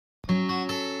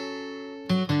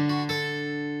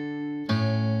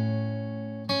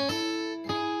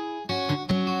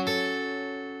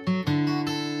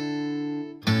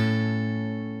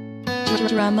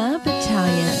Drumma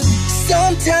Battalion.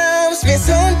 Sometimes, man,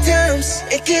 sometimes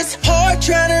it gets hard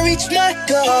trying to reach my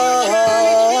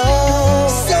goal.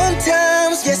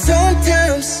 Sometimes, yeah,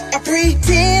 sometimes I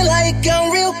pretend like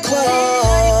I'm real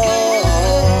close.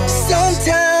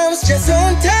 Sometimes, just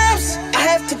sometimes I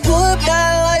have to put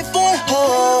my life on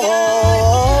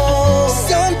hold.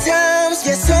 Sometimes,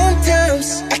 yeah,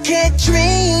 sometimes I can't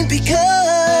dream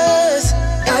because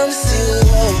I'm still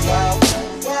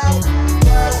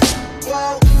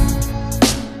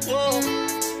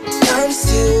I'm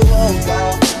still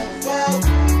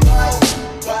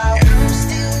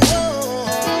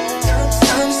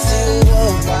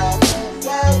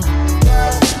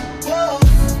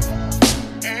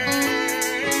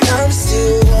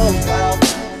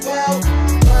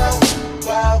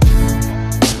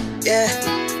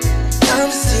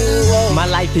My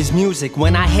life is music.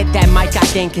 When I hit that mic, I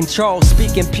gain control.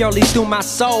 Speaking purely through my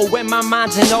soul, when my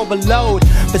mind's in overload.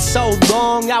 For so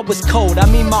long, I was cold. I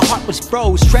mean, my heart was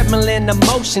froze. Trembling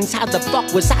emotions. How the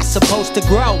fuck was I supposed to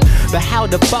grow? But how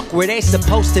the fuck were they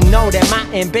supposed to know that my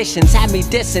ambitions had me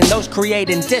dissing those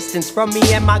creating distance from me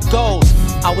and my goals?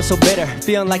 I was so bitter,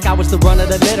 feeling like I was the run of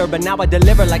the litter. But now I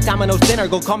deliver like Domino's dinner.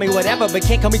 Go call me whatever, but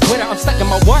can't call me quitter. I'm stuck in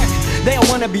my work. They all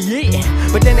wanna be eating,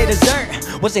 but then they dessert.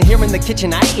 Wasn't here in the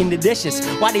kitchen, I eating the dishes.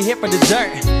 Why they here for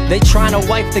dessert? They tryna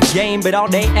wipe the game, but all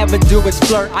they ever do is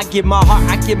flirt. I give my heart,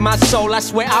 I give my soul, I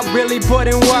swear I really put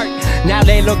in work. Now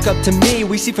they look up to me,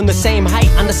 we see from the same height,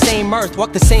 on the same earth.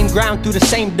 Walk the same ground, through the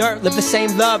same dirt. Live the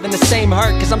same love and the same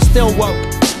hurt, cause I'm still woke.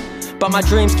 But my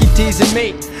dreams keep teasing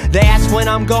me. They ask when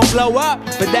I'm gon' blow up,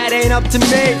 but that ain't up to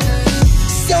me.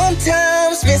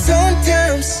 Sometimes, man,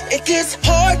 sometimes it gets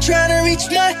hard trying to reach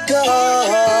my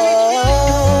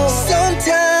goal.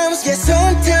 Sometimes, yeah,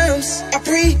 sometimes I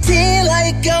pretend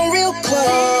like I'm real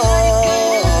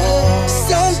close.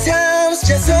 Sometimes,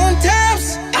 just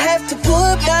sometimes I have to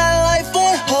put my life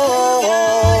on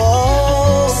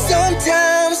hold.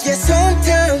 Sometimes, yeah,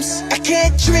 sometimes I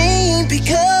can't dream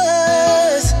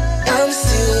because I'm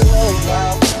still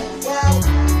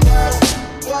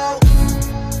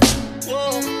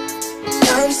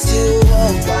I'm still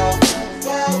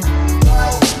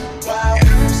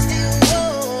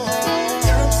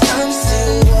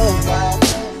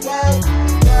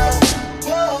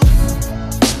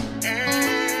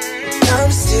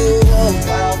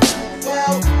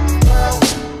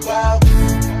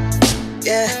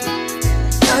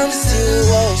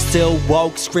Still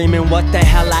woke, screaming what the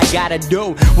hell I gotta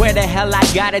do, where the hell I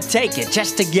gotta take it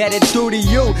just to get it through to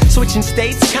you. Switching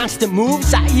states, constant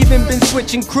moves, I even been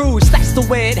switching crews. That's the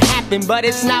way it happened, but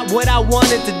it's not what I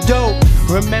wanted to do.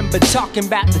 Remember talking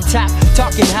about the top,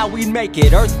 talking how we make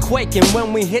it, earthquaking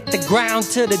when we hit the ground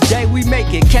till the day we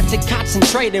make it. Kept it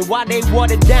concentrated while they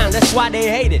watered down, that's why they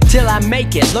hate it. Till I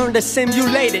make it, learn to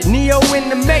simulate it, Neo in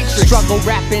the Matrix. Struggle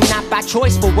rapping not by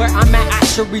choice, but where I'm at I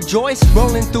should rejoice.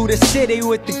 Rolling through the city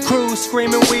with the crew,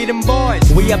 screaming we them boys.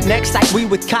 We up next like we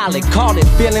with Khaled, called it,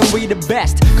 feeling we the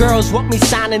best. Girls want me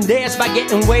signing theirs by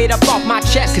getting weight up off my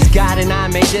chest. Cause God and I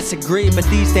may disagree, but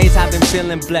these days I've been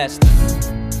feeling blessed.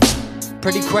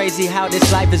 Pretty crazy how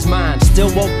this life is mine. Still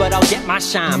woke, but I'll get my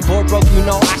shine. Poor broke, you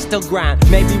know I still grind.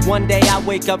 Maybe one day I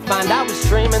wake up, find I was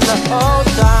dreaming the whole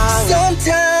time.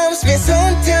 Sometimes, man,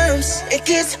 sometimes it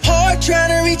gets hard trying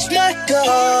to reach my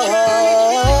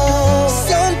goal.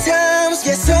 Sometimes,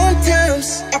 yeah,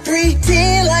 sometimes I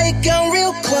pretend like I'm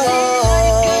real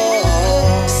close.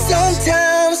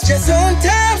 Sometimes, just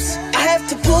sometimes I have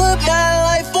to put my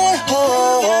life on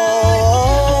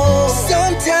hold.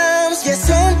 Sometimes, yeah,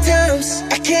 sometimes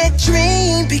I can't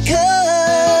dream because